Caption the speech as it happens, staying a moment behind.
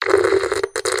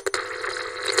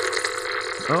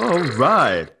All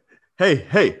right.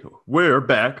 Hey, we're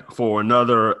back for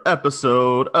another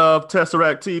episode of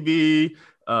Tesseract TV.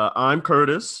 I'm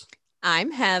Curtis,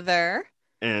 I'm Heather.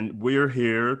 and we're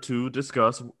here to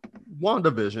discuss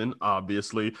WandaVision,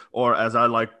 obviously, or as I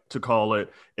like to call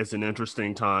it, it's an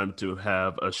interesting time to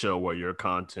have a show where your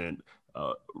content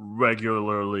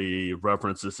regularly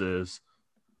references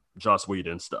Joss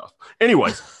Whedon stuff.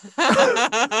 Anyways,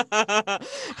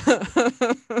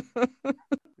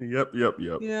 yep.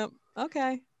 Yep.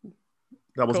 Okay.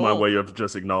 That was my Cool. way of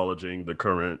just acknowledging the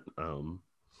current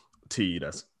tea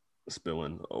that's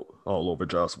spilling all over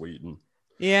Joss Whedon.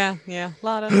 Yeah. A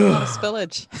lot of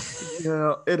spillage.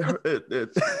 Yeah, it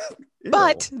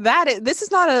But this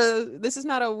is not a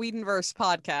Whedonverse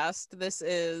podcast. This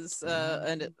is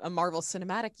a Marvel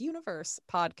Cinematic Universe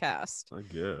podcast. I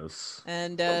guess.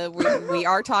 And we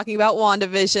are talking about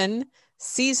WandaVision,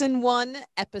 season 1,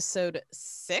 episode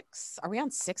 6. Are we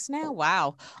on 6 now?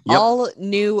 Wow. Yep. All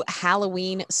new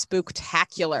Halloween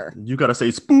spooktacular. You gotta say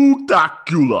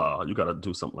spooktacular. You gotta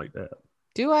do something like that.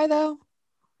 Do I though?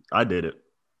 I did it.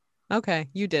 Okay,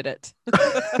 you did it.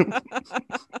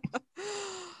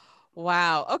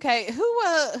 Wow. Okay,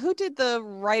 who did the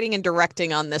writing and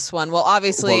directing on this one? Well,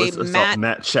 obviously it's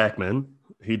Matt Shackman.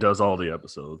 He does all the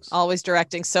episodes. Always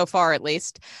directing so far, at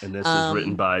least. And this is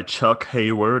written by Chuck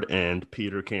Hayward and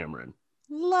Peter Cameron.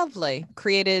 Lovely.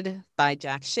 Created by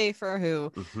Jack Schaefer,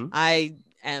 who I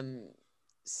am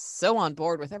so on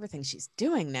board with everything she's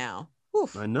doing now.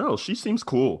 Oof. I know. She seems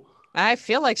cool. I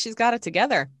feel like she's got it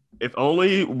together. If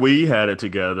only we had it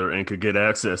together and could get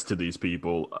access to these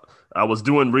people. I was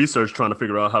doing research trying to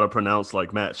figure out how to pronounce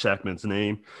like Matt Shackman's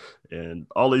name, and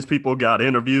all these people got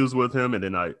interviews with him, and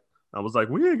then I was like,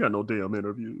 we ain't got no damn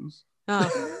interviews.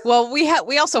 Oh, well,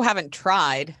 we also haven't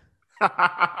tried.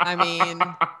 I mean,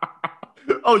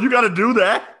 oh, you got to do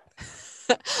that?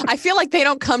 I feel like they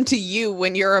don't come to you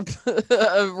when you're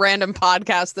a random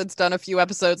podcast that's done a few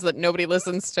episodes that nobody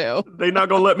listens to. They not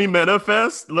gonna let me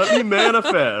manifest? Let me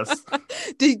manifest.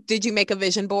 Did you make a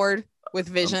vision board with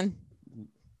Vision?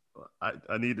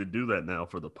 I need to do that now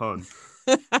for the pun.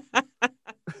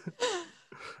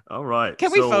 All right.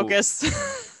 Can we focus?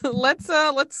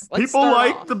 Let's people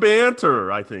like the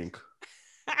banter, I think.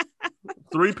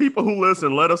 3 people who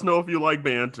listen, let us know if you like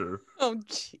banter. Oh,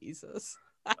 Jesus.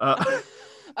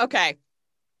 Okay.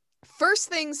 First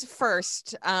things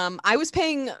first, I was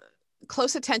paying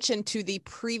close attention to the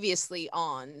previously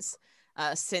ons.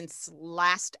 Since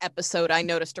last episode, I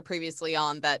noticed a previously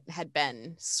on that had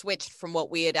been switched from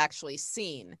what we had actually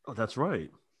seen. Oh, that's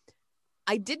right.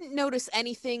 I didn't notice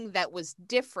anything that was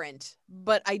different,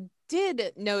 but I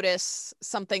did notice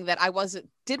something that I wasn't.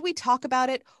 Did we talk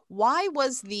about it? Why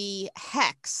was the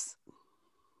hex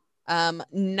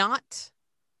not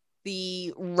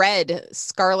the red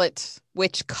Scarlet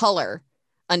Witch color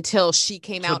until she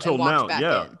came out and walked back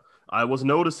in? I was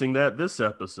noticing that this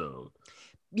episode.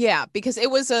 Yeah, because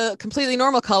it was a completely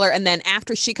normal color, and then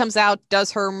after she comes out,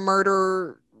 does her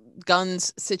murder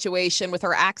guns situation with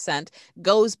her accent,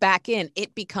 goes back in,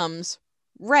 it becomes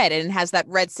red, and it has that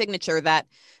red signature that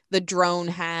the drone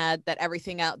had, that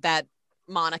everything out that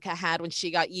Monica had when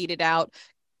she got yeeted out.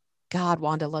 God,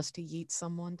 Wanda loves to yeet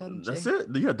someone, doesn't she? That's it.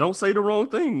 Yeah, don't say the wrong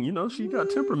thing. You know, she got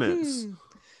temperaments.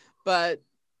 But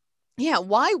yeah,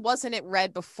 why wasn't it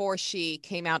red before she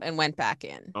came out and went back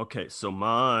in? Okay, so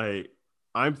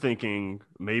I'm thinking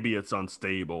maybe it's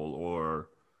unstable, or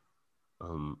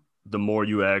the more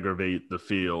you aggravate the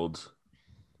field,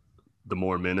 the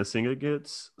more menacing it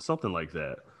gets. Something like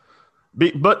that.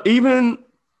 But even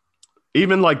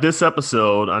like this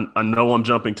episode, I know I'm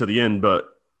jumping to the end, but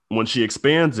when she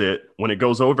expands it, when it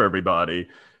goes over everybody,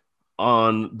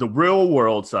 on the real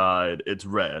world side, it's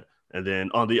red. And then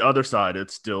on the other side,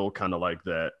 it's still kind of like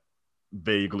that,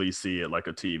 vaguely see it like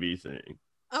a TV thing.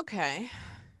 Okay.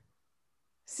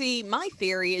 See, my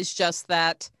theory is just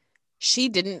that she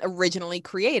didn't originally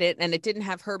create it, and it didn't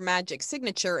have her magic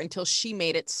signature until she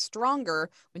made it stronger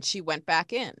when she went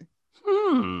back in.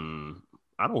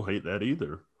 I don't hate that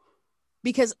either.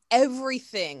 Because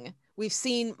everything we've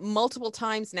seen multiple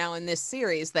times now in this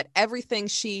series, that everything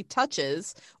she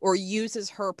touches or uses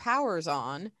her powers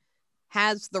on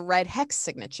has the red hex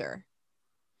signature.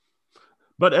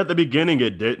 But at the beginning,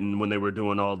 it didn't, when they were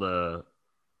doing all the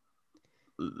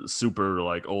super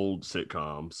like old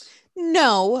sitcoms.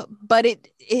 No, but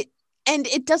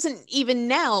it doesn't even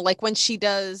now, like when she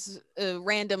does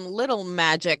random little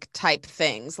magic type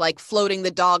things, like floating the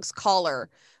dog's collar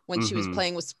when she was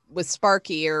playing with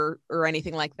Sparky or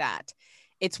anything like that.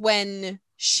 It's when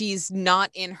she's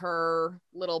not in her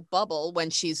little bubble,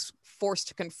 when she's forced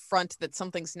to confront that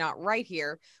something's not right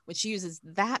here, when she uses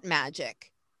that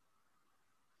magic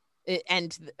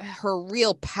And her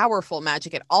real powerful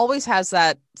magic, it always has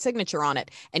that signature on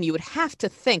it. And you would have to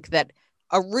think that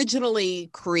originally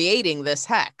creating this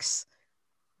hex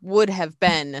would have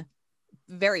been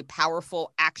very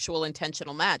powerful, actual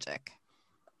intentional magic.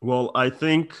 Well, I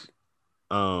think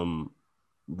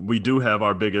we do have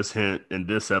our biggest hint in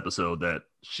this episode that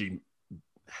she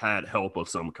had help of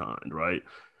some kind, right?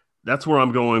 That's where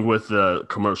I'm going with the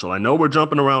commercial. I know we're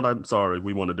jumping around. I'm sorry.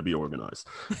 We wanted to be organized.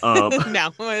 No,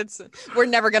 we're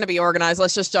never going to be organized.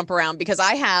 Let's just jump around because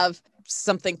I have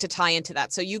something to tie into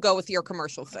that. So you go with your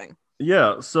commercial thing.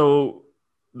 Yeah. So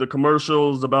the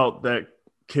commercial's about that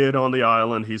kid on the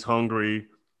island. He's hungry.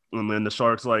 And then the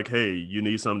shark's like, hey, you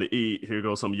need something to eat. Here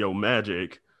goes some yo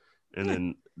magic. And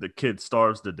then the kid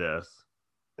starves to death.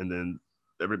 And then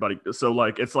everybody. So,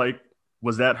 like, it's like,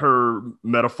 was that her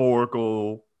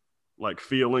metaphorical, like,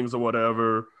 feelings or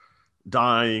whatever,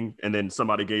 dying? And then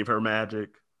somebody gave her magic?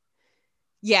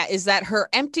 Yeah. Is that her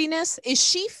emptiness? Is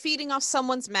she feeding off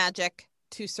someone's magic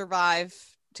to survive,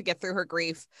 to get through her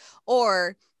grief?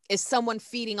 Or is someone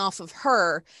feeding off of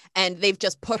her and they've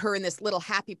just put her in this little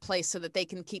happy place so that they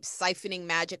can keep siphoning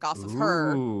magic off of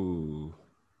her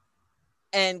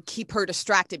and keep her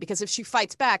distracted? Because if she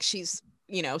fights back, she's,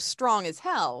 strong as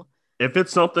hell. If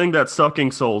it's something that's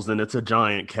sucking souls, then it's a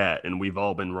giant cat and we've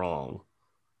all been wrong.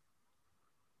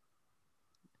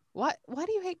 What? Why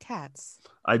do you hate cats?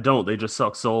 I don't. They just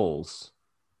suck souls.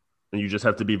 And you just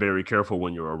have to be very careful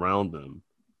when you're around them.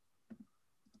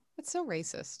 That's so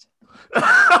racist.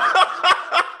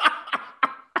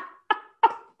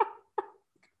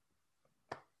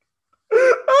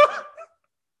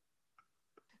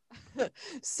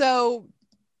 So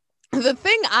the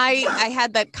thing I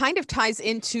had that kind of ties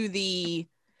into the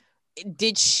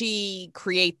did she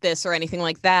create this or anything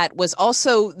like that was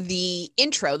also the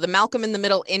intro, the Malcolm in the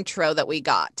Middle intro that we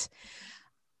got.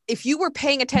 If you were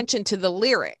paying attention to the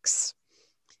lyrics,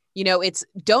 it's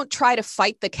don't try to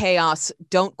fight the chaos.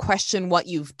 Don't question what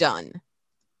you've done.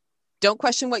 Don't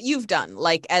question what you've done.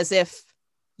 Like as if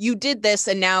you did this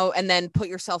and then put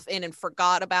yourself in and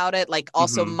forgot about it. Like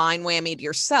also mind whammied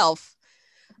yourself.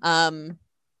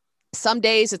 Some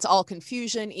days it's all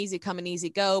confusion, easy come and easy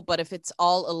go. But if it's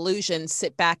all illusion,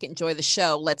 sit back, enjoy the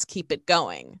show. Let's keep it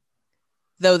going.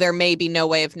 Though there may be no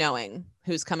way of knowing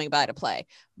who's coming by to play.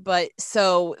 But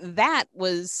so that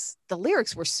was, the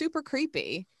lyrics were super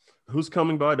creepy. Who's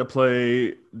coming by to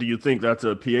play? Do you think that's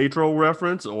a Pietro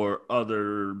reference or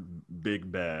other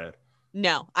big bad?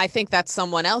 No, I think that's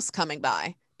someone else coming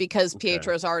by because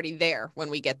Pietro's already there when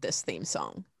we get this theme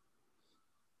song.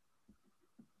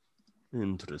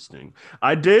 Interesting.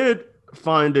 I did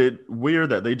find it weird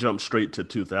that they jumped straight to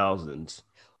 2000s.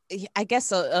 I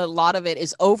guess a lot of it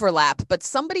is overlap, but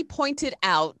somebody pointed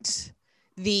out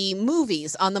the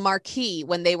movies on the marquee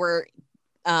when they were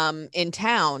in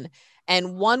town.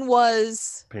 And one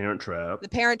was Parent Trap. The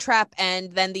Parent Trap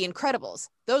and then The Incredibles.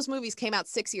 Those movies came out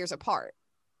 6 years apart.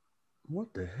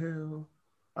 What the hell?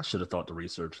 I should have thought to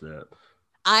research that.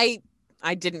 I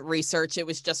didn't research. It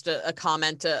was just a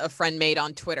comment a friend made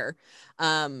on Twitter.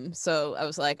 So I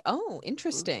was like, oh,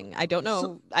 interesting. I don't know.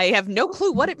 So, I have no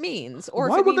clue what it means. Or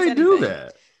why would they do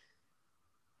that?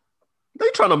 They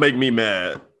trying to make me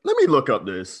mad. Let me look up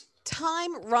this.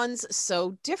 Time runs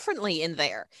so differently in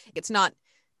there. It's not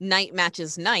night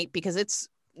matches night because it's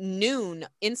noon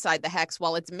inside the hex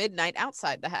while it's midnight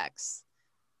outside the hex.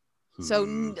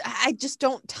 So I just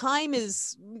don't, time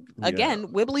is, again,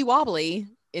 wibbly wobbly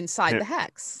inside the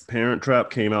hex. Parent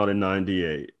Trap came out in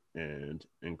 98 and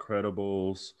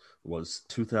Incredibles was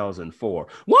 2004.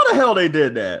 Why the hell they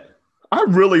did that? I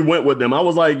really went with them. I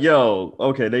was like, yo,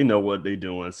 okay, they know what they're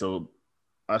doing. So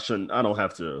I don't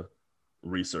have to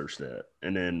research that.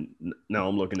 And then now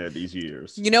I'm looking at these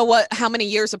years. You know what? How many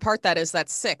years apart that is?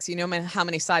 That's 6. You know how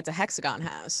many sides a hexagon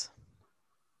has?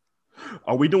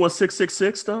 Are we doing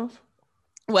 666 stuff?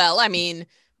 Well, I mean,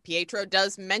 Pietro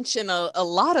does mention a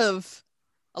lot of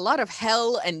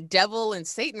hell and devil and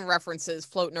Satan references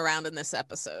floating around in this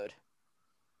episode.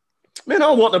 Man, I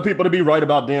don't want the people to be right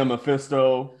about damn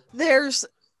Mephisto. There's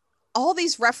all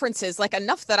these references, like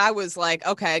enough that I was like,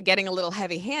 okay, getting a little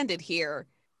heavy-handed here.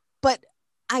 But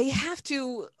I have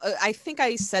to, I think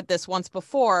I said this once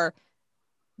before,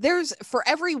 there's, for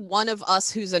every one of us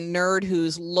who's a nerd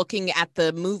who's looking at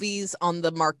the movies on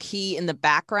the marquee in the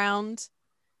background,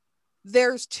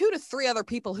 there's 2 to 3 other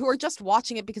people who are just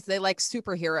watching it because they like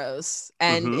superheroes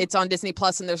and it's on Disney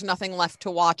Plus and there's nothing left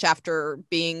to watch after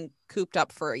being cooped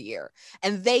up for a year.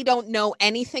 And they don't know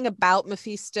anything about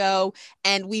Mephisto.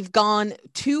 And we've gone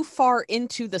too far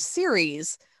into the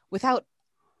series without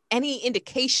any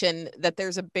indication that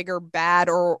there's a bigger bad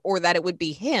or that it would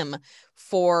be him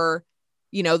for,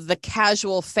 you know, the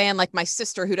casual fan like my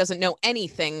sister who doesn't know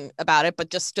anything about it but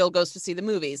just still goes to see the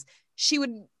movies.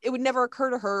 It would never occur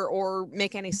to her or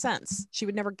make any sense. She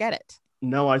would never get it.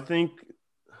 No, I think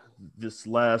this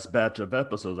last batch of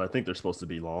episodes, I think they're supposed to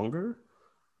be longer.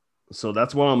 So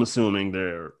that's what I'm assuming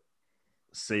they're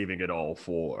saving it all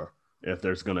for, if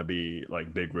there's going to be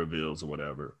like big reveals or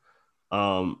whatever.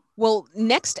 Well,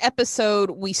 next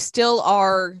episode, we still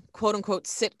are quote unquote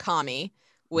sitcom-y,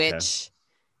 which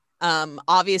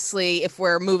obviously, if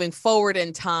we're moving forward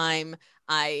in time,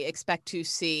 I expect to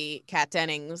see Kat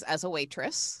Dennings as a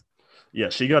waitress. Yeah,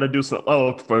 she got to do some.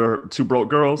 Oh, for Two Broke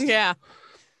Girls. Yeah.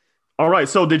 All right.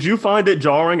 So did you find it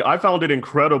jarring? I found it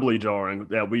incredibly jarring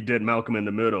that we did Malcolm in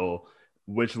the Middle,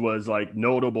 which was like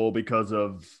notable because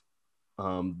of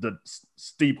the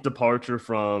steep departure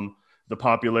from the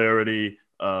popularity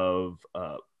of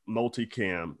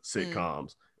multicam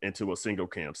sitcoms into a single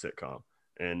cam sitcom.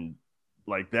 And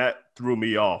like that threw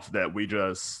me off that we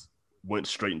just went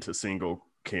straight into single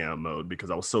cam mode because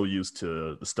I was so used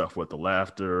to the stuff with the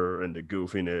laughter and the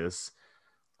goofiness.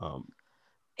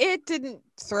 It didn't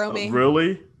throw me.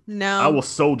 Really? No. I was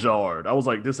so jarred. I was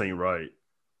like, this ain't right.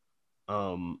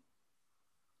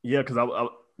 Yeah,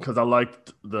 because I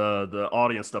liked the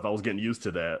audience stuff. I was getting used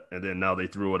to that. And then now they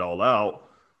threw it all out.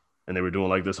 And they were doing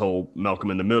like this whole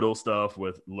Malcolm in the Middle stuff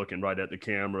with looking right at the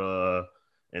camera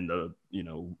and the, you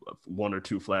know, 1 or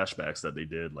 2 flashbacks that they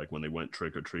did, like when they went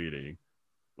trick-or-treating,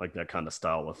 like that kind of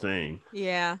style of thing.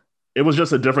 Yeah. It was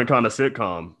just a different kind of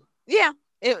sitcom. Yeah,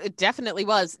 it definitely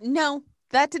was. No,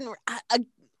 that didn't.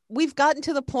 We've gotten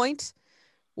to the point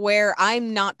where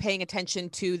I'm not paying attention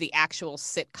to the actual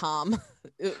sitcom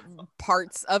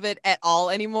parts of it at all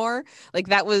anymore. Like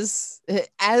that was,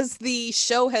 as the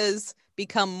show has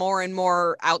become more and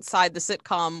more outside the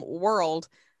sitcom world,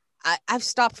 I've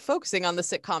stopped focusing on the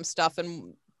sitcom stuff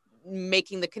and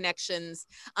making the connections.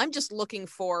 I'm just looking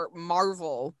for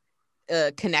Marvel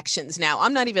connections now.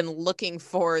 I'm not even looking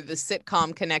for the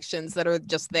sitcom connections that are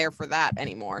just there for that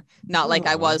anymore. Not like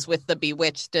I was with the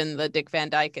Bewitched and the Dick Van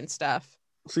Dyke and stuff.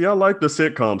 See, I like the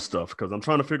sitcom stuff because I'm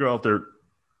trying to figure out if they're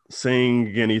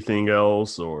saying anything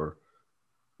else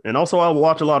and also I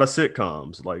watch a lot of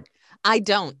sitcoms. Like I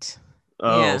don't.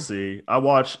 See, I'll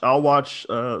watch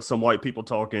some white people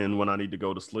talking when I need to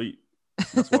go to sleep.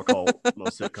 That's what I call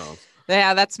most sitcoms.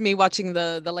 Yeah, that's me watching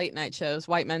the late night shows,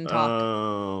 White Men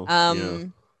Talk.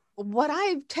 What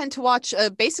I tend to watch,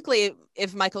 basically,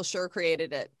 if Michael Schur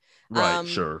created it. Right,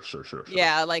 sure.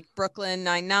 Yeah, like Brooklyn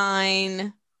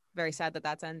Nine-Nine. Very sad that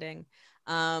that's ending.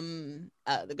 The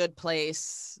Good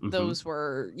Place. Mm-hmm. Those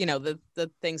were, you know,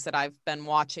 the things that I've been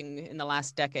watching in the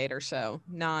last decade or so.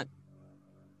 Not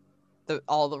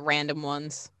all the random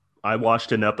ones. I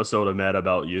watched an episode of Mad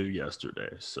About You yesterday,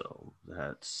 so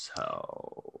that's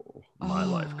how my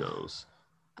life goes.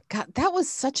 God, that was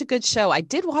such a good show. I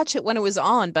did watch it when it was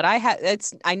on, but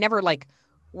I never like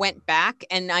went back,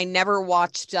 and I never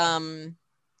watched the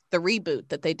reboot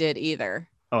that they did either.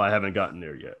 Oh, I haven't gotten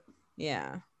there yet.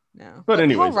 Yeah, no. But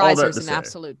anyways, Paul Reiser's an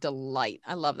absolute delight.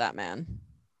 I love that man.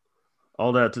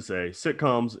 All that to say,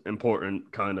 sitcoms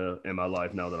important kind of in my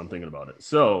life now that I'm thinking about it.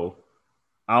 So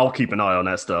I'll keep an eye on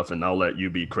that stuff, and I'll let you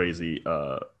be crazy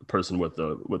person with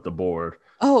the board.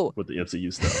 Oh, with the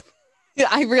MCU stuff.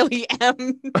 I really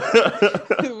am.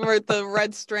 With the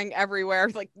red string everywhere,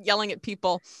 like yelling at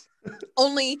people.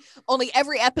 Only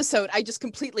every episode, I just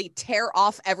completely tear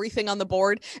off everything on the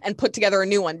board and put together a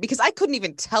new one because I couldn't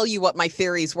even tell you what my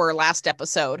theories were last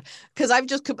episode because I've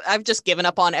just given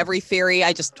up on every theory.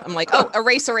 I'm like, oh,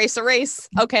 erase.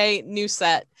 Okay, new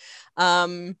set.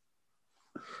 I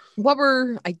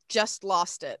just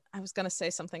lost it. I was gonna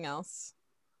say something else.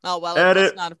 Oh well, it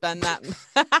must not have been that.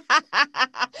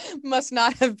 Must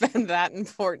not have been that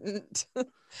important.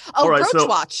 Oh, right, Brooch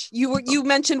Watch. You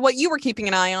mentioned what you were keeping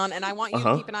an eye on, and I want you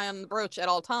to keep an eye on the brooch at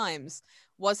all times.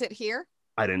 Was it here?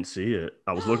 I didn't see it.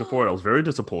 I was looking for it. I was very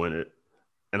disappointed,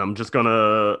 and I'm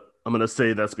gonna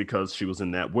say that's because she was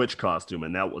in that witch costume,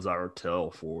 and that was our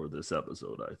tell for this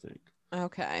episode, I think.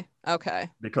 Okay.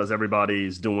 Because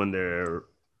everybody's doing their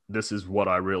 "this is what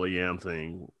I really am"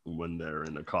 thing when they're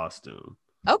in a costume.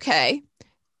 Okay.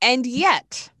 And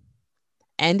yet,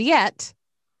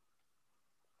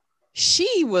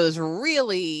 she was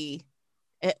really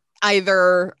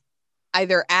either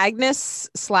Agnes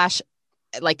 /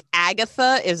 like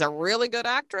Agatha is a really good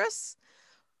actress,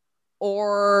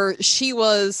 or she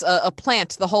was a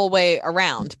plant the whole way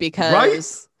around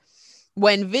because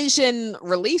when Vision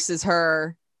releases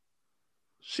her,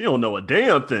 she don't know a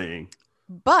damn thing.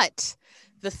 But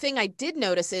the thing I did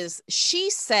notice is she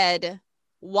said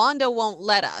Wanda won't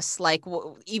let us like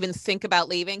even think about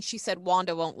leaving. She said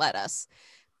Wanda won't let us.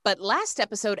 But last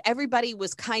episode, everybody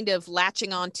was kind of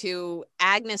latching on to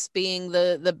Agnes being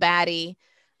the baddie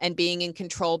and being in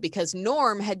control because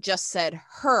Norm had just said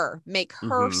make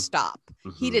her stop.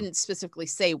 He didn't specifically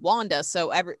say Wanda,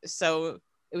 so it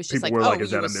was just People were like,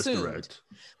 is you that assumed. a misdirect?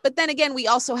 But then again, we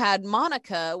also had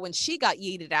Monica, when she got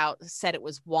yeeted out, said it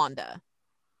was Wanda.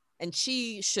 And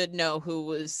she should know who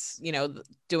was,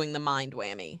 doing the mind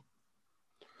whammy.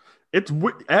 It's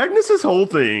Agnes's whole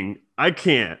thing. I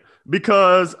can't,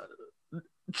 because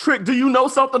Trick, do you know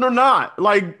something or not?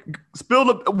 Like,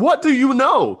 what do you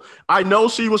know? I know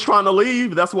she was trying to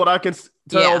leave. That's what I can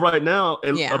tell right now.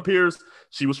 It appears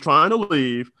she was trying to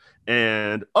leave.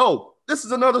 And this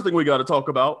is another thing we got to talk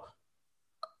about.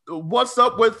 What's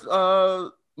up with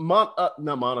not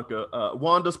Monica,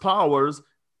 Wanda's powers?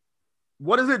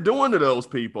 What is it doing to those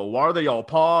people? Why are they all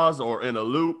paused or in a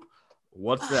loop?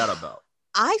 What's that about?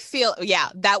 I feel,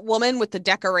 that woman with the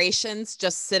decorations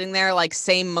just sitting there, like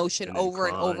same motion over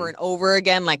and over and over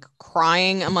again, like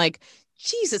crying. I'm like,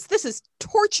 Jesus, this is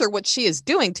torture what she is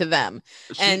doing to them.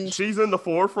 She's in the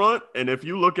forefront. And if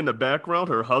you look in the background,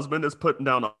 her husband is putting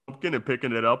down a pumpkin and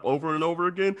picking it up over and over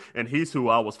again. And he's who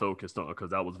I was focused on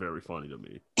because that was very funny to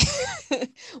me.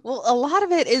 Well, a lot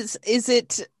of it is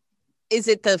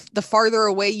it the farther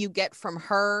away you get from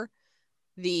her,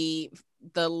 the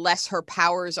less her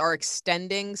powers are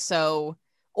extending. So,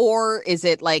 or is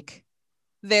it like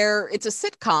it's a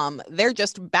sitcom, they're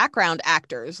just background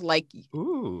actors, like,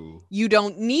 ooh, you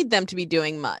don't need them to be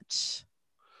doing much.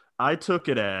 I took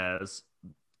it as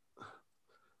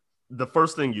the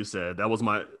first thing you said. That was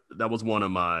one of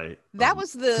my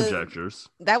conjectures.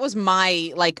 That was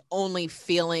my like only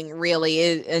feeling,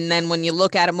 really. And then when you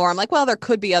look at it more, I'm like, well, there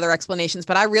could be other explanations,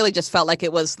 but I really just felt like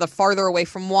it was the farther away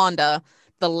from Wanda,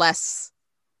 the less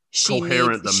she's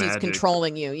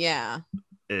controlling you.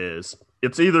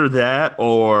 It's either that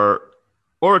or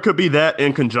it could be that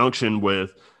in conjunction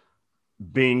with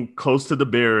being close to the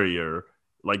barrier.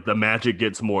 Like the magic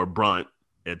gets more brunt,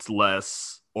 it's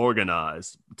less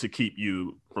organized to keep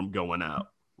you from going out.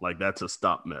 Like that's a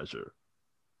stop measure.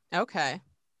 Okay.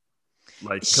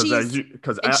 Like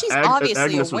because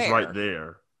Agnes was right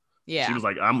there. Yeah. She was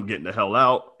like, I'm getting the hell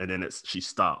out, and then she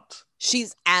stopped.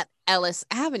 She's at Ellis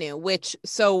Avenue,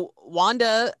 so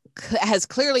Wanda has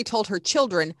clearly told her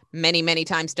children many, many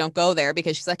times, don't go there,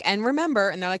 because she's like, and remember,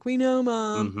 and they're like, we know,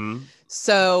 Mom. Mm-hmm.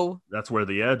 So that's where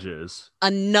the edge is.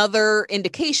 Another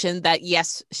indication that,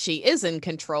 yes, she is in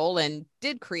control and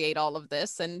did create all of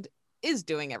this and is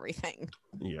doing everything.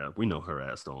 Yeah, we know her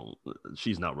ass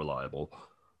she's not reliable.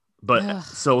 But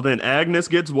so then Agnes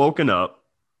gets woken up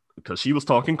because she was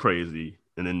talking crazy,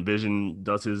 and then Vision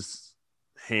does his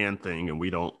hand thing, and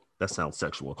that sounds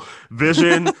sexual.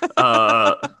 Vision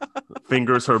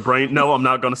fingers her brain. No, I'm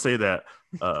not going to say that.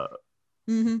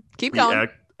 Keep going.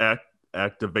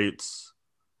 Activates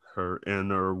her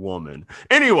inner woman.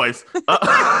 Anyways.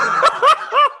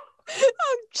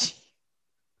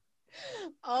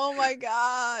 Oh my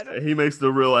God. He makes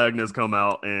the real Agnes come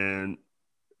out, and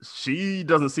she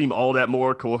doesn't seem all that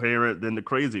more coherent than the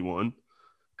crazy one.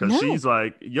 Because she's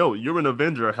like, yo, you're an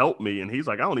Avenger, help me. And he's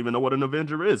like, I don't even know what an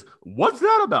Avenger is. What's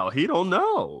that about? He don't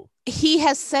know. He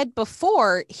has said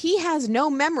before, he has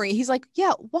no memory. He's like,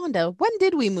 yeah, Wanda, when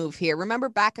did we move here? Remember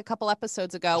back a couple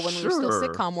episodes ago when we were still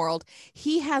sitcom world?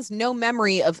 He has no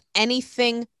memory of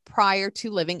anything prior to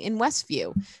living in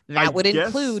Westview. That would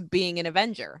include being an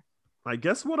Avenger. I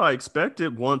guess what I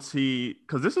expected once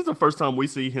because this is the first time we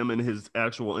see him in his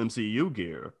actual MCU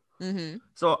gear. Mm-hmm.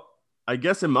 So I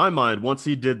guess in my mind, once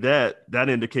he did that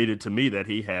indicated to me that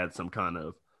he had some kind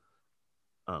of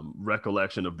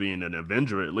recollection of being an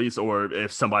Avenger, at least, or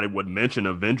if somebody would mention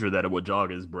Avenger, that it would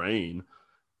jog his brain.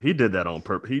 He did that on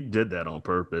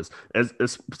purpose. And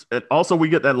also, we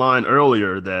get that line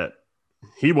earlier that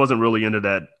he wasn't really into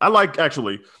that.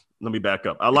 Let me back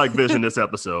up. I like Vision this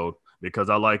episode because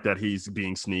I like that he's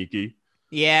being sneaky.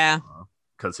 Yeah.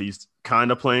 Because he's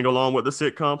kind of playing along with the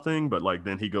sitcom thing, but like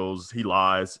then he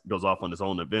lies, goes off on his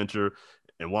own adventure,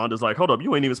 and Wanda's like, hold up,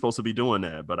 you ain't even supposed to be doing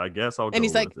that, but I guess I'll go with it. And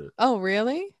he's like, oh,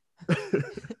 really?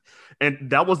 And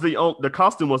that was the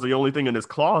costume was the only thing in his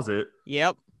closet.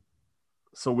 Yep.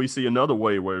 So we see another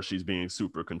way where she's being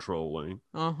super controlling.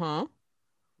 Uh-huh.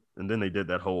 And then they did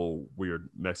that whole weird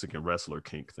Mexican wrestler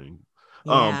kink thing.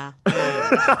 Yeah.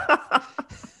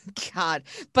 God.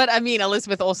 But I mean,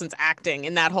 Elizabeth Olsen's acting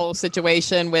in that whole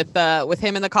situation with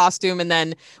him in the costume, and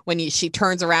then when she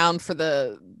turns around for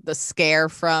the scare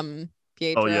from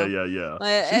Pietro. Oh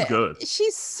yeah. She's good.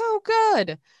 She's so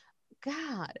good.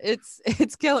 God,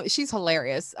 it's killing. She's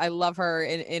hilarious. I love her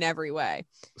in every way.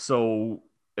 So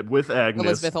with Agnes,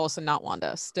 Elizabeth Olsen, not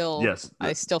Wanda. Still, yes,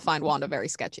 I still find Wanda very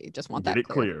sketchy. Just want get that it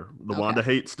clear. clear. The Okay. Wanda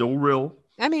hate still real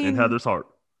I mean, in Heather's heart.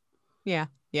 Yeah,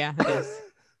 it is.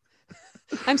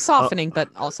 I'm softening, but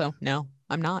also no,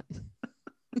 I'm not.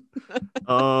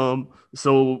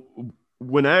 So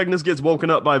when Agnes gets woken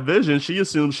up by Vision, she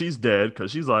assumes she's dead because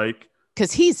she's like,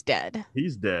 Because he's dead.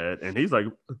 he's dead, and he's like,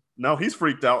 now he's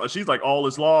freaked out, and she's like, all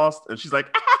is lost, and she's like,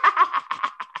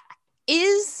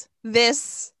 Is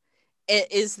this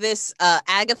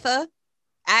Agatha?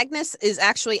 Agnes is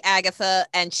actually Agatha,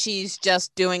 and she's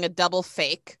just doing a double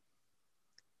fake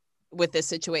with this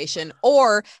situation,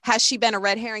 or has she been a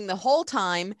red herring the whole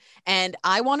time? And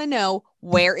I want to know,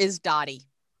 where is Dottie?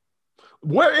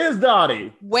 where is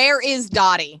Dottie? Where is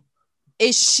Dottie?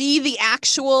 Is she the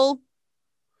actual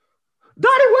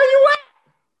Dottie, where you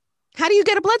How do you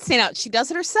get a blood stain out? She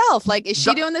does it herself. Like, is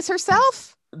she doing this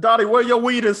herself? at? Dottie, where your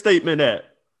Whedon statement at?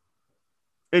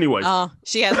 Anyways.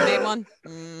 She hasn't made one.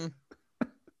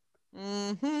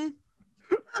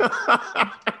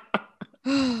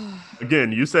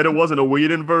 Again, you said it wasn't a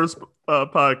Whedonverse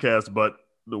podcast, but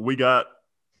we got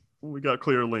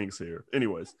clear links here.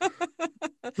 Anyways.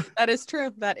 That is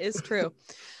true.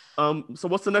 So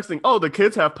what's the next thing? Oh, the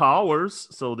kids have powers,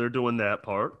 so they're doing that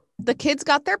part. The kids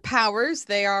got their powers.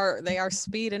 They are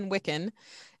Speed and Wiccan.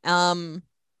 The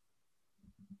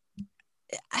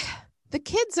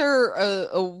kids are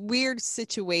a weird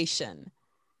situation.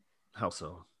 How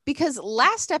so? Because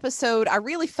last episode, I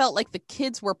really felt like the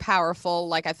kids were powerful.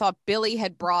 Like, I thought Billy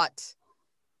had brought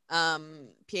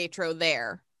Pietro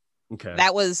there. Okay.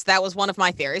 That was one of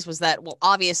my theories, was that, well,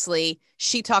 obviously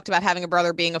she talked about having a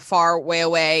brother being a far way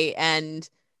away, and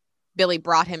Billy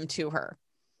brought him to her.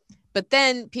 But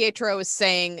then Pietro is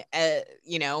saying, I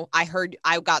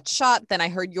got shot. Then I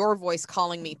heard your voice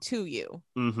calling me to you.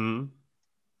 Mm-hmm.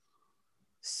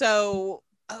 So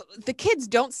the kids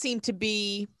don't seem to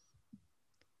be,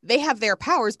 they have their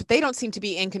powers, but they don't seem to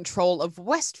be in control of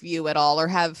Westview at all, or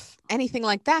have anything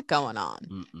like that going on.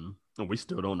 Mm-mm. And we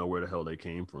still don't know where the hell they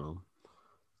came from.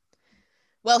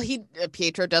 Well,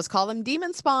 Pietro does call them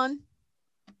demon spawn.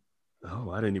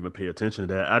 Oh, I didn't even pay attention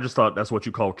to that. I just thought that's what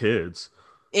you call kids.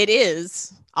 It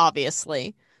is,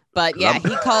 obviously. But yeah,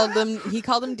 he called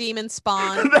them demon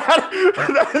spawn.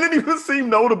 that didn't even seem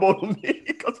notable to me,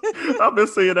 because I've been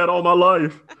saying that all my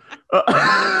life.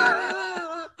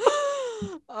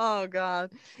 Oh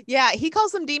God. Yeah, he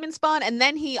calls them demon spawn, and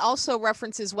then he also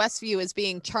references Westview as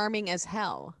being charming as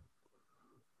hell.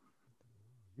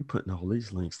 You putting all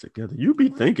these links together. You be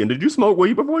thinking, did you smoke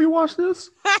weed before you watch this?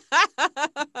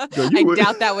 Girl, I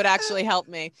doubt that would actually help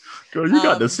me. Girl, you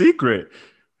got the secret.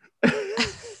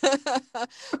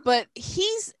 But he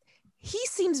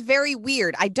seems very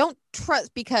weird. I don't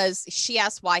trust, because she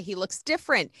asks why he looks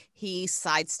different. He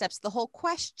sidesteps the whole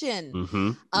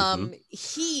question.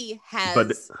 He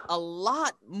has a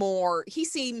lot more. He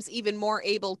seems even more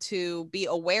able to be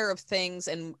aware of things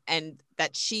and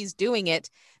that she's doing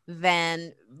it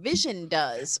than Vision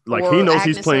does. Like, he knows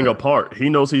Agnes, he's playing a part. He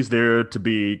knows he's there to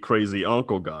be crazy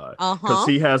uncle guy. Because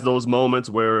he has those moments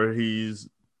where he's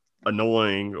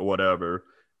annoying or whatever,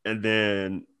 and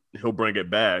then he'll bring it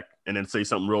back and then say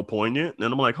something real poignant. And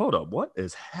I'm like, hold up, what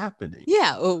is happening?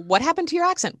 Yeah. What happened to your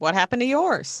accent? What happened to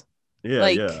yours? Yeah.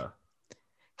 Yeah.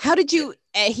 How did you,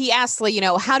 he asked,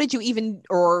 how did you even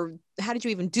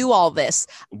do all this?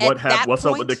 What's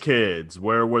up with the kids?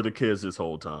 Where were the kids this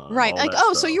whole time? Right. Like,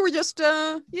 so you were just,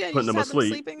 putting them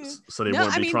asleep so they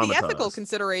wouldn't be traumatized. The ethical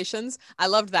considerations. I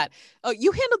loved that. Oh,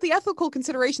 you handled the ethical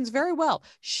considerations very well.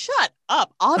 Shut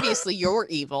up. Obviously you're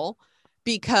evil.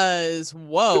 Because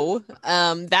whoa,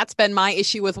 that's been my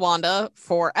issue with Wanda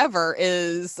forever,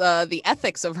 is the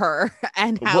ethics of her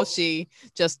and how she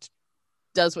just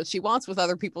does what she wants with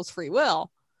other people's free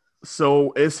will.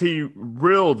 So is he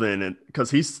real then? Because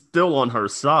he's still on her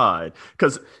side.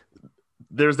 Because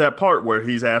there's that part where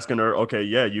he's asking her, okay,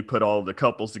 yeah, you put all the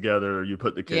couples together, you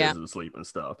put the kids to sleep and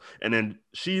stuff. And then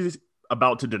she's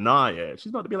about to deny it.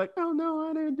 She's about to be like, oh, no,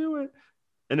 I didn't do it.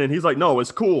 And then he's like, no,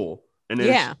 it's cool. And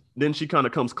then then she kind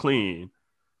of comes clean.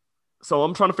 So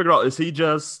I'm trying to figure out, is he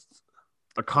just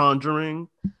a conjuring?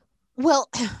 Well,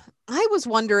 I was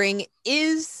wondering,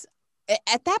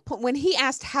 at that point, when he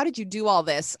asked, how did you do all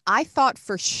this? I thought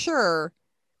for sure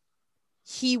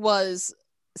he was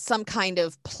some kind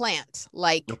of plant.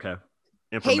 Like,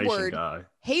 information guy.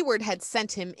 Hayward had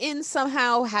sent him in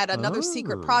somehow, had another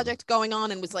secret project going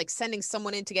on, and was like sending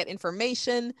someone in to get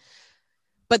information.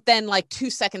 But then, like 2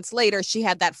 seconds later, she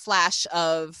had that flash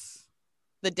of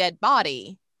the dead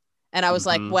body. And I was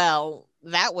like, well,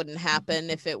 that wouldn't happen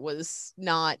if it was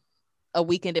not a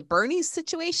Weekend at Bernie's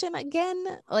situation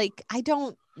again. Like, I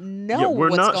don't Yeah, know we're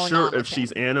what's not going sure on if with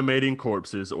she's him. animating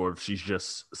corpses or if she's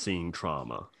just seeing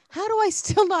trauma. How do I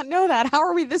still not know that? How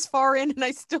are we this far in and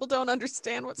I still don't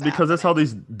understand what's Because that's how happening?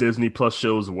 these Disney Plus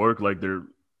shows work. Like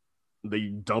they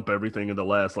dump everything in the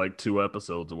last like 2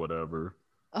 episodes or whatever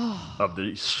of Oh,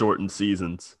 the shortened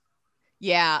seasons.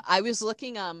 yeah. I was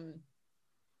looking,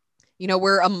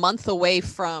 we're a month away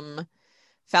from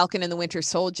Falcon and the Winter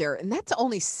Soldier, and that's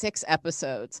only 6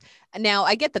 episodes. Now,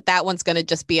 I get that that one's going to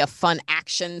just be a fun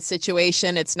action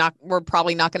situation. It's not, we're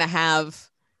probably not going to have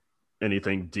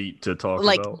Anything deep to talk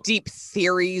like about? deep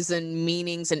theories and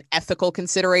meanings and ethical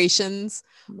considerations.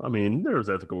 I mean, there's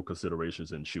ethical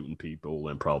considerations in shooting people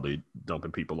and probably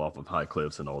dumping people off of high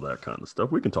cliffs and all that kind of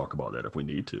stuff. We can talk about that if we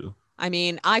need to. I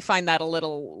mean, I find that a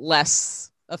little less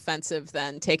offensive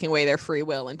than taking away their free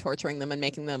will and torturing them and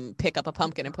making them pick up a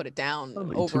pumpkin and put it I down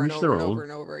mean, over to and each over their and over own.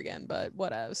 and over again. But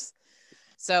what else?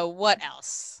 So, what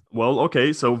else? Well,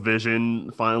 okay, so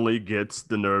Vision finally gets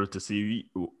the nerve to see,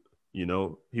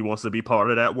 he wants to be part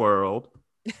of that world,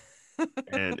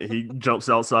 and he jumps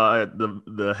outside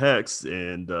the hex,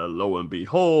 and lo and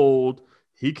behold,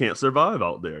 he can't survive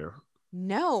out there.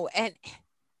 No, and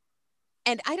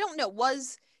I don't know,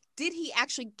 did he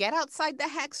actually get outside the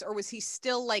hex, or was he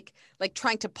still like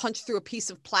trying to punch through a piece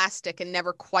of plastic and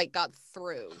never quite got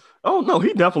through? Oh no,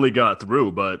 he definitely got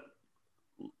through, but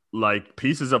like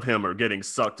pieces of him are getting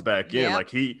sucked back in. Yep.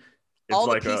 Like it's All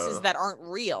the like pieces a that aren't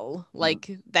real,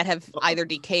 like that have either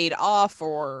decayed off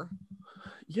or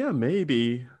yeah,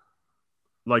 maybe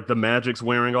like the magic's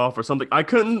wearing off or something. I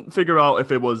couldn't figure out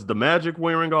if it was the magic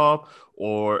wearing off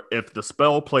or if the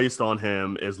spell placed on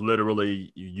him is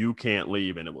literally you can't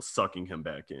leave and it was sucking him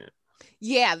back in.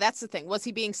 yeah, that's the thing. Was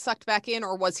he being sucked back in,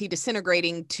 or was he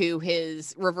disintegrating to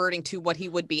his reverting to what he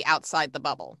would be outside the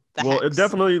bubble, the Well, it hex?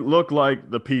 definitely looked like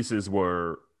the pieces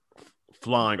were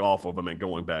flying off of him and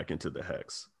going back into the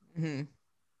hex. Mm-hmm.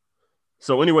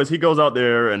 So, anyways, he goes out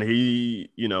there and he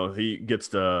gets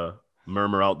to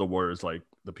murmur out the words like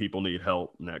the people need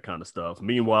help and that kind of stuff.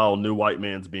 Meanwhile, New White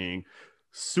Man's being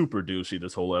super douchey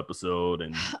this whole episode,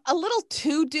 and A little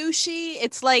too douchey.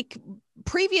 It's like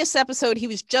previous episode, he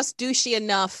was just douchey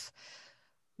enough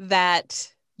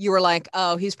that you were like,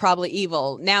 oh, he's probably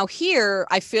evil. Now here,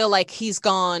 I feel like he's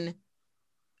gone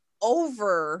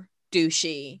over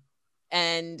douchey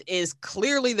and is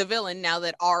clearly the villain now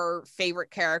that our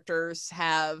favorite characters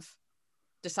have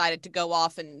decided to go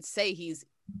off and say he's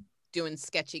doing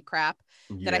sketchy crap.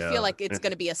 That I feel yeah, like it's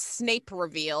going to be a Snape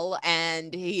reveal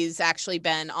and he's actually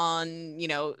been on,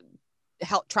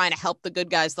 trying to help the good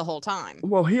guys the whole time.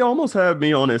 well, he almost had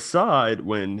me on his side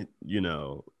when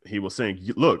he was saying,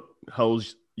 "Look,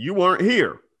 hoes, you weren't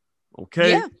here,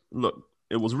 okay? Yeah, Look,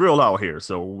 it was real out here,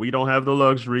 so we don't have the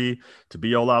luxury to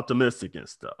be all optimistic and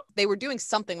stuff." they were doing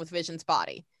something with Vision's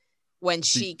body when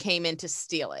See, she came in to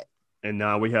steal it. and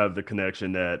now we have the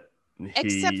connection that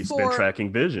Except he's been for,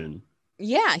 tracking Vision.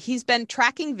 yeah, he's been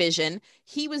tracking Vision.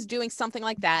 He was doing something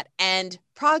like that. And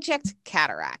Project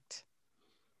Cataract,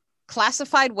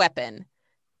 classified weapon,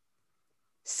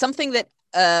 something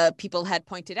that people had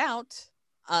pointed out.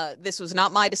 This was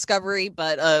not my discovery,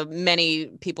 but many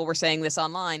people were saying this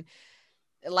online.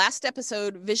 Last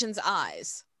episode, Vision's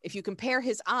eyes. If you compare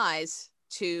his eyes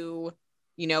to,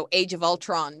 Age of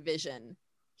Ultron Vision,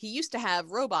 he used to have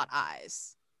robot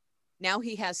eyes. Now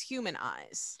he has human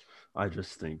eyes. I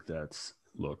just think that's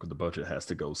look, the budget has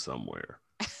to go somewhere.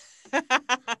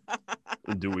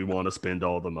 Do we want to spend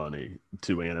all the money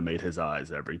to animate his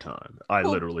eyes every time? I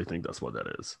Well, literally think that's what that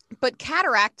is. but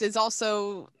cataract is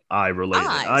also I related.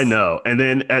 I eyes. know. And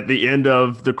then at the end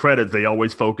of the credits, they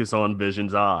always focus on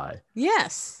Vision's eye.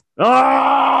 Yes.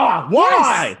 Ah, Yes.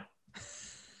 why?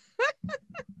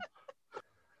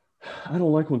 I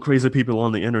don't like when crazy people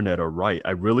on the internet are right.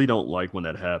 I really don't like when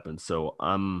that happens. So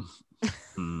I'm.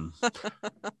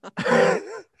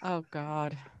 Oh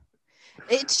God.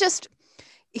 It's just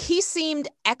he seemed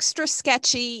extra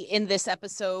sketchy in this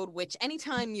episode, which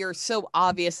anytime you're so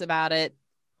obvious about it,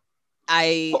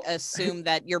 I well, assume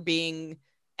that you're being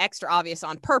extra obvious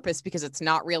on purpose because it's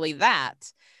not really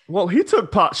that. well, he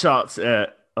took pot shots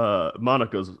at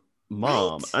Monica's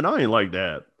mom, Right? and I ain't like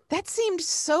that. That seemed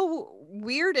so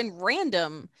weird and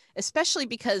random, especially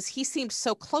because he seemed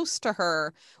so close to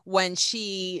her when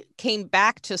she came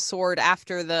back to Sword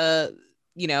after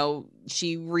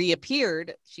she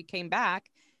reappeared. She came back.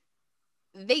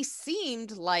 They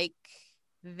seemed like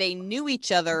they knew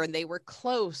each other and they were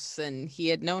close and he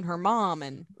had known her mom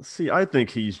and See, I think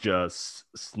he's just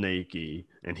snaky,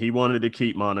 and he wanted to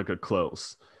keep Monica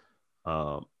close.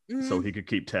 Um, so he could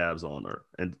keep tabs on her,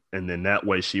 and then that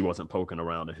way she wasn't poking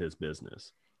around in his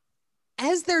business.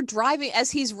 As they're driving,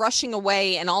 as he's rushing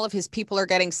away and all of his people are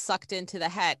getting sucked into the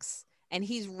hex and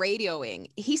he's radioing,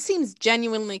 he seems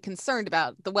genuinely concerned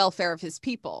about the welfare of his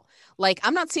people. Like,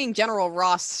 I'm not seeing General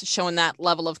Ross showing that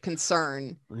level of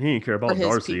concern. He didn't care about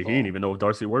Darcy. People. He didn't even know if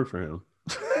Darcy worked for him.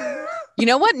 You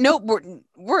know what? No,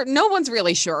 no one's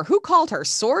really sure. Who called her?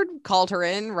 Sword called her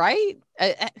in, right?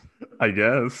 I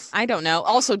guess. I don't know.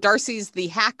 Also, Darcy's the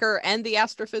hacker and the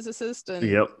astrophysicist. And...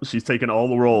 Yep, she's taking all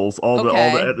the roles, all the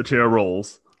at the chair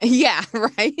roles. Yeah,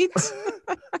 right.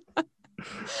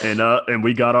 and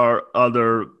we got our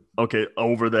other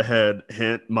over the head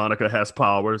hint. Monica has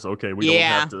powers. Okay, we don't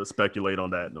have to speculate on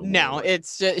that no more. No,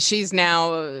 it's just, she's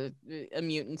now a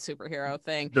mutant superhero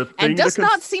thing and does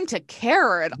not seem to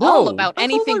care at all about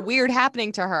anything weird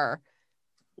happening to her.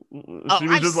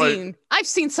 I've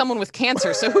seen someone with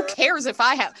cancer, so who cares if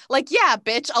I have? Like, yeah,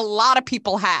 bitch, a lot of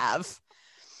people have.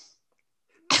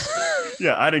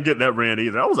 Yeah, I didn't get that rant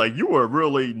either. I was like, you were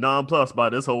really nonplussed by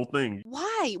this whole thing.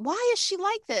 Why? Why is she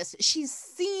like this? She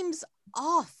seems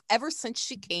off ever since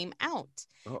she came out.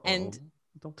 And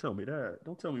don't tell me that.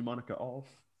 Don't tell me Monica off.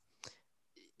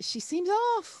 She seems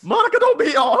off. Monica, don't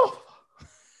be off.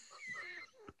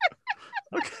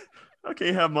 I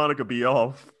can't have Monica be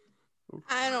off.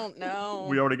 I don't know.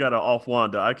 We already got an off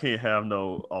Wanda. I can't have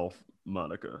no off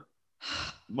Monica.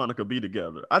 Monica, be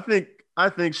together. I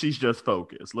think she's just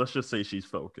focused. Let's just say she's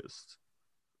focused.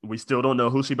 We still don't know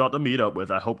who she's about to meet up with.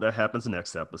 I hope that happens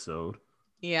next episode.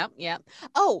 Yep.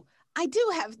 Oh, I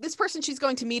do have this person she's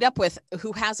going to meet up with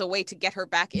who has a way to get her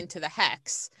back into the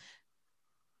hex.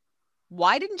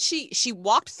 Why didn't she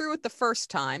walked through it the first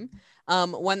time?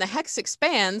 When the hex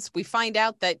expands, we find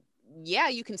out that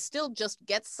you can still just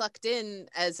get sucked in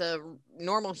as a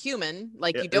normal human.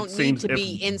 Like, you don't need to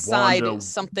be inside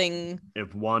something.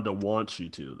 If Wanda wants you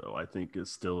to, though, I think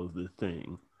it's still the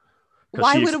thing.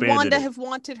 Why would Wanda have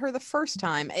wanted her the first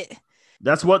time?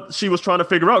 That's what she was trying to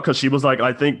figure out, because she was like,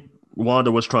 I think Wanda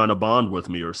was trying to bond with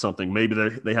me or something. Maybe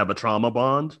they have a trauma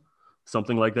bond,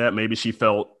 something like that. Maybe she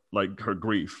felt like her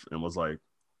grief and was like.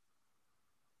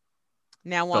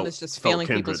 Now Wanda's just feeling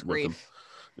people's grief.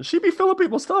 She be feeling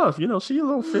people's stuff. You know, she a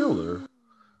little feeler.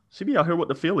 She be out here with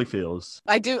the feely feels.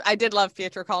 I did love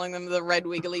Pietro calling them the red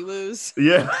wiggly woos.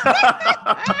 Yeah.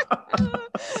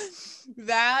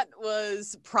 That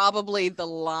was probably the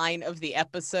line of the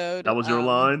episode. That was your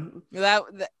line?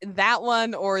 That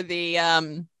one, or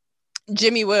the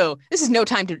Jimmy Woo. This is no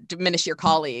time to diminish your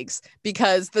colleagues,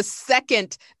 because the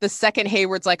second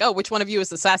Hayward's like, oh, which one of you is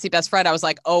the sassy best friend? I was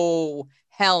like, oh,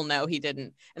 hell no, he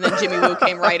didn't. And then Jimmy Woo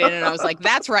came right in, and I was like,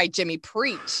 that's right, Jimmy,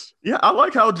 preach. Yeah, I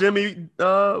like how Jimmy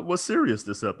was serious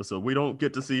this episode. We don't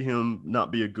get to see him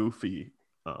not be a goofy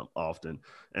often,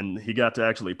 and he got to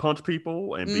actually punch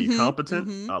people and be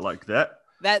competent. I like that.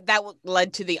 That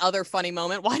led to the other funny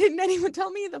moment. Why didn't anyone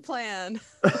tell me the plan?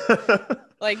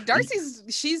 Like,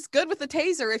 she's good with the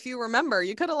taser, if you remember.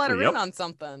 You could have let her in on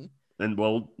something. And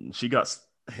well, she got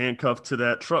handcuffed to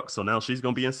that truck, so now she's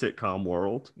gonna be in sitcom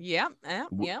world. Yep.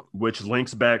 Which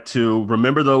links back to,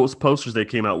 remember those posters they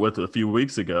came out with a few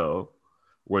weeks ago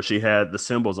where she had the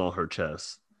symbols on her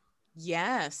chest?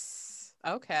 Yes.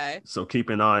 Okay. So keep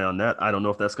an eye on that. I don't know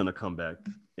if that's gonna come back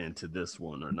into this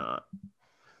one or not.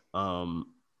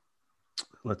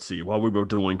 Let's see. While we were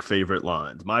doing favorite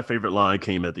lines, my favorite line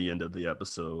came at the end of the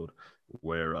episode,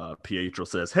 where Pietro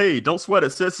says, "Hey, don't sweat it,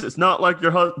 sis. It's not like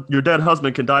your dead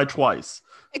husband can die twice."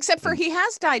 Except for he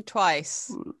has died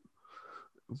twice.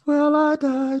 Well, I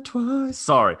died twice.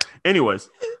 Sorry. Anyways.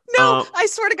 No, I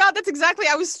swear to God, that's exactly.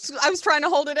 I was trying to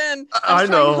hold it in. I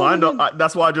know.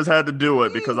 That's why I just had to do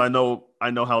it, because I know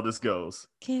how this goes.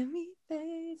 Can we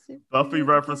face it? Buffy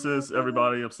references,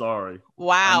 everybody. I'm sorry.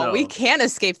 Wow, we can't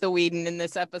escape the Whedon in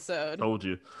this episode. Told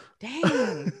you.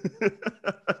 Dang.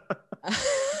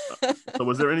 So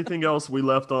was there anything else we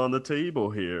left on the table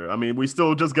here? I mean, we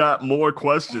still just got more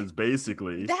questions,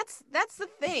 basically. That's the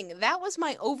thing. That was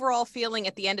my overall feeling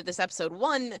at the end of this episode.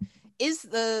 One is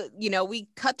we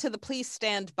cut to the police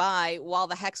stand by while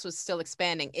the hex was still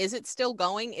expanding. Is it still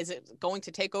going? Is it going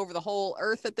to take over the whole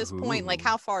Earth at this point? Like,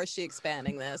 how far is she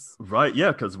expanding this? Right,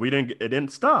 yeah, because it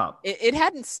didn't stop. It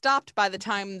hadn't stopped by the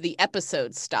time the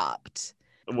episode stopped.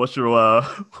 What's your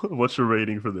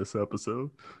rating for this episode?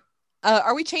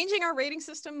 Are we changing our rating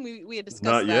system? We had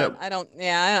discussed Not that.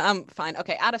 Yet. I'm fine.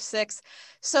 Okay, out of 6.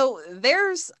 So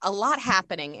there's a lot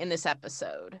happening in this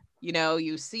episode. You know,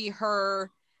 you see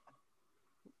her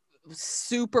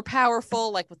super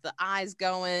powerful, like with the eyes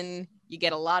going. You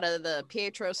get a lot of the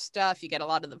Pietro stuff. You get a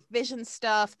lot of the Vision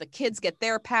stuff. The kids get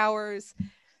their powers.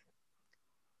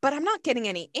 but I'm not getting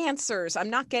any answers. I'm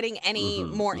not getting any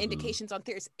more mhm. indications on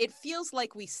theories. It feels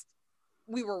like we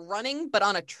were running, but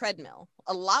on a treadmill.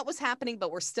 A lot was happening,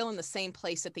 but we're still in the same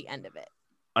place at the end of it.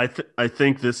 I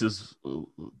think this is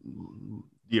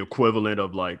the equivalent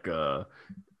of like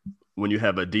when you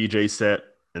have a DJ set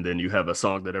and then you have a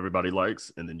song that everybody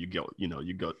likes, and then you go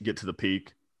get to the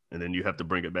peak, and then you have to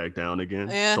bring it back down again.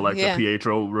 So Yeah, like the yeah.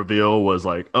 Pietro reveal was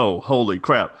like, oh, holy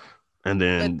crap. And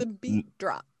Let then the beat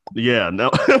drop. yeah,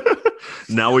 now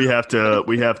now we have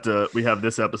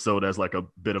this episode as like a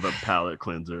bit of a palate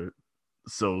cleanser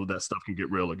so that stuff can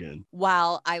get real again.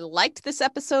 While I liked this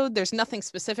episode, there's nothing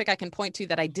specific I can point to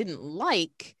that I didn't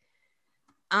like.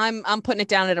 I'm putting it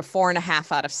down at a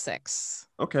 4.5 out of 6.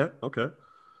 Okay, okay.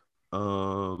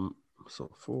 So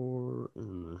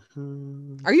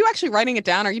 4.5. Are you actually writing it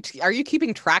down? Are you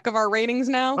keeping track of our ratings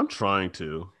now? I'm trying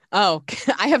to. Oh,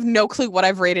 I have no clue what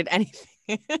I've rated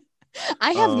anything.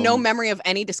 I have no Um, memory of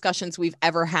any discussions we've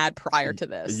ever had prior to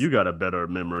this. You got a better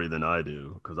memory than I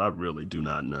do because I really do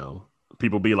not know.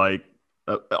 People be like,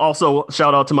 also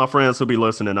shout out to my friends who be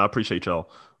listening. I appreciate y'all.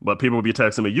 But people will be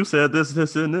texting me, you said this,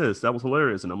 this, and this. That was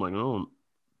hilarious. And I'm like, I don't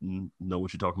know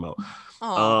what you're talking about.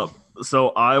 Oh, So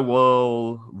I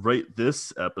will rate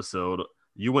this episode.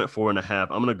 You went 4.5.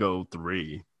 I'm gonna go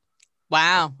 3.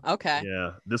 wow. Okay.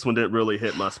 Yeah, this one didn't really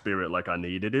hit my spirit like I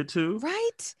needed it to.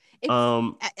 Right.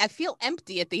 Um, I feel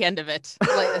empty at the end of it.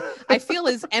 Like, I feel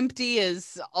as empty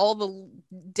as all the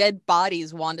dead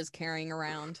bodies Wanda's carrying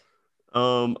around.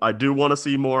 I do want to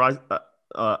see more.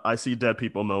 I see dead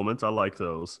people moments. I like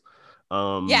those.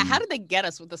 Yeah, how did they get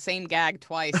us with the same gag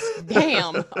twice?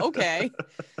 Damn. Okay.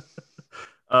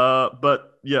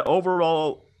 But yeah,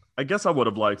 overall, I guess I would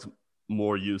have liked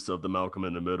more use of the Malcolm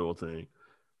in the Middle thing.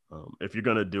 If you're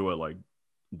gonna do it, like,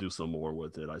 do some more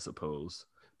with it, I suppose.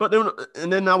 But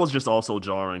then that was just also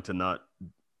jarring to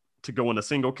go in a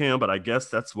single cam. But I guess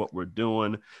that's what we're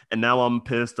doing. And now I'm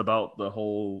pissed about the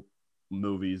whole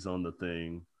movies on the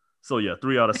thing. So yeah,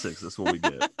 3 out of 6. That's what we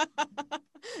get.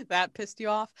 That pissed you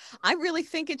off? I really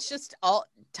think it's just all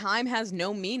time has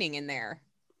no meaning in there.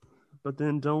 But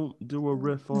then don't do a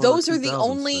riff on Those the are the 2000s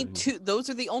only thing. two. Those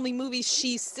are the only movies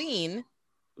she's seen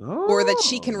Oh, or that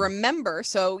she can remember.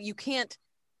 So you can't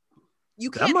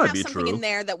might have be something true. in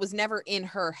there that was never in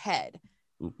her head.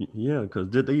 Yeah, because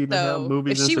did they even have So if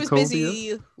movies in she was Sokovia?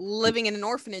 busy living in an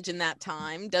orphanage in that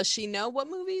time, does she know what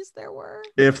movies there were?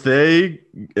 If they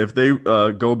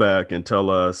go back and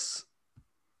tell us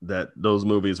that those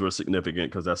movies were significant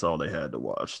because that's all they had to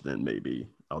watch, then maybe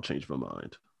I'll change my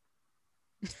mind.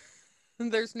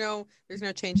 There's no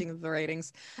changing of the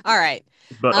ratings. All right.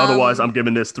 But otherwise, I'm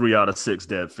giving this 3 out of 6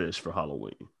 dead fish for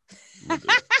Halloween.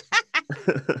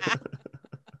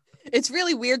 It's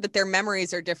really weird that their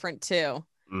memories are different too.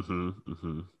 I don't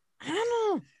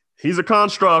know. He's a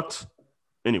construct.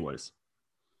 Anyways,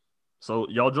 so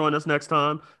y'all join us next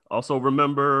time. Also,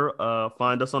 remember,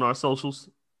 find us on our socials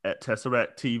at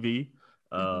Tesseract TV.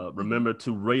 Remember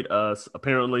to rate us.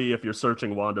 Apparently, if you're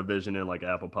searching WandaVision in like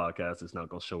Apple Podcasts, it's not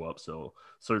going to show up. So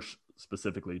search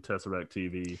specifically Tesseract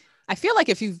TV. I feel like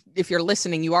if you're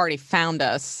listening, you already found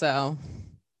us. So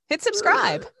hit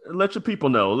subscribe. Let your people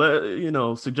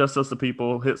know. Suggest us to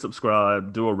people. Hit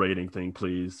subscribe. Do a rating thing,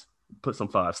 please. Put some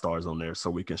 5 stars on there so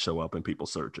we can show up in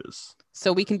people's searches.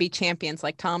 So we can be champions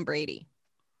like Tom Brady.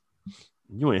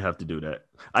 You ain't have to do that.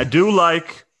 I do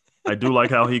like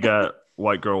how he got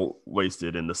white girl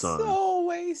wasted in the sun. So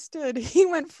wasted. He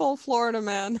went full Florida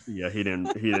man. Yeah, he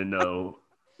didn't know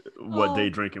what day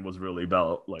drinking was really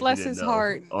about. Like, bless he didn't his know.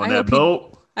 heart. On that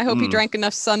boat. I hope he drank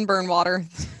enough sunburn water.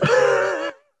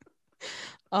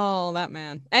 Oh, that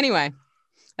man. Anyway,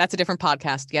 that's a different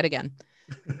podcast yet again.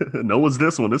 No, it's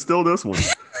this one. It's still this one.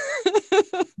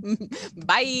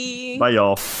 Bye. Bye,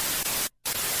 y'all.